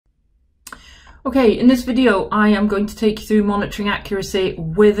Okay, in this video I am going to take you through monitoring accuracy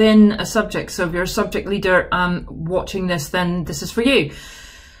within a subject. So if you're a subject leader watching this, then this is for you.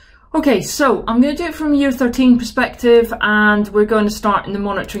 Okay, so I'm going to do it from year 13 perspective, and we're going to start in the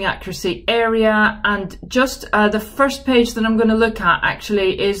monitoring accuracy area. And just the first page that I'm going to look at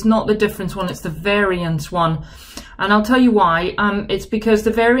actually is not the difference one, it's the variance one. And I'll tell you why. It's because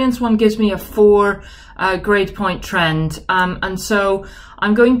the variance one gives me a 4 grade point trend. And so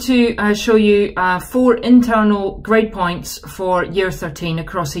I'm going to show you 4 internal grade points for year 13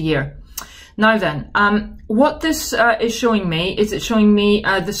 across a year. Now then, what this is showing me is it's showing me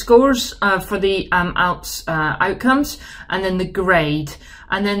the scores for the Alps outcomes, and then the grade.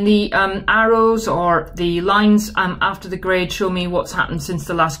 And then the arrows or the lines after the grade show me what's happened since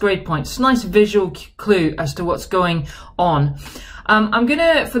the last grade point. It's a nice visual clue as to what's going on. I'm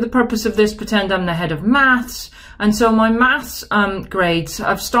gonna, for the purpose of this, pretend I'm the head of maths. And so my maths grades,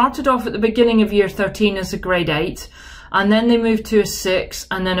 I've started off at the beginning of year 13 as a grade 8. And then they moved to a 6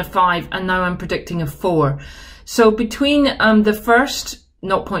 and then a 5, and now I'm predicting a 4. So between the first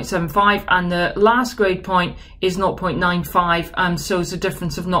 0.75 and the last grade point is 0.95, so it's a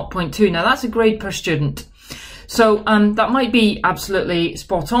difference of 0.2. Now that's a grade per student. So that might be absolutely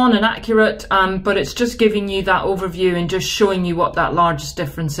spot on and accurate, but it's just giving you that overview and just showing you what that largest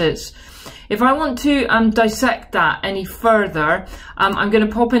difference is. If I want to dissect that any further, I'm going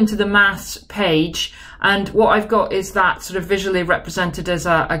to pop into the maths page, and what I've got is that sort of visually represented as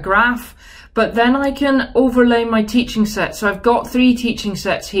a graph. But then I can overlay my teaching set. So I've got 3 teaching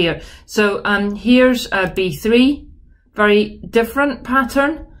sets here. So here's B3, very different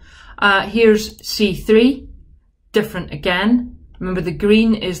pattern. Here's C3, different again. Remember, the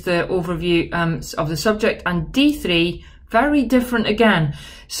green is the overview of the subject, and D3, very different again.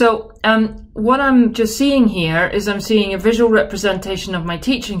 So what I'm just seeing here is I'm seeing a visual representation of my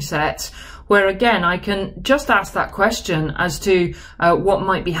teaching sets, where again I can just ask that question as to what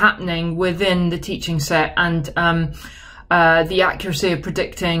might be happening within the teaching set and the accuracy of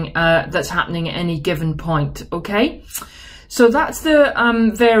predicting that's happening at any given point. Okay, so that's the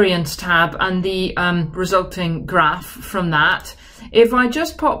variance tab and the resulting graph from that. If I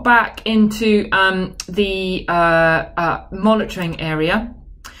just pop back into the monitoring area,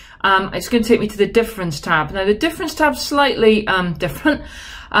 it's going to take me to the difference tab. Now the difference tab's slightly different.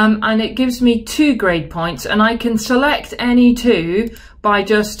 And it gives me 2 grade points, and I can select any 2 by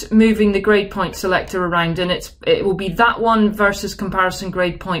just moving the grade point selector around, and it will be that one versus comparison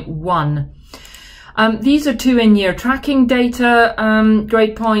grade point 1. These are 2 in-year tracking data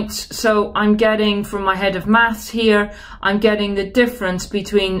grade points, so I'm getting, from my head of maths here, I'm getting the difference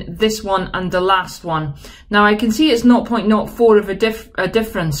between this one and the last one. Now I can see it's 0.04 of a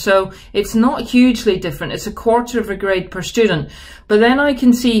difference, so it's not hugely different. It's a 1/4 of a grade per student. But then I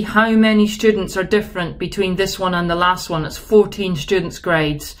can see how many students are different between this one and the last one. It's 14 students'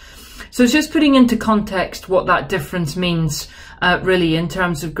 grades. So it's just putting into context what that difference means, really, in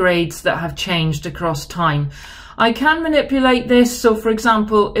terms of grades that have changed across time. I can manipulate this. So for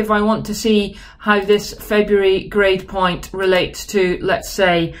example, if I want to see how this February grade point relates to, let's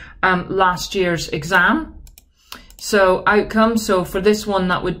say, last year's exam. So outcome, so for this one,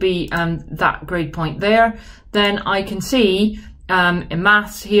 that would be that grade point there. Then I can see in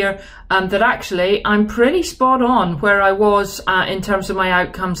maths here that actually I'm pretty spot on where I was in terms of my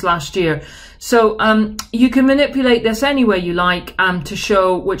outcomes last year. So you can manipulate this any way you like to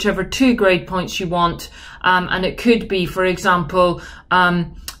show whichever 2 grade points you want, and it could be, for example,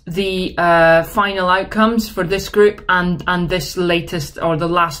 the final outcomes for this group and this latest or the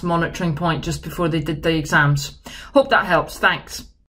last monitoring point just before they did the exams. Hope that helps. Thanks.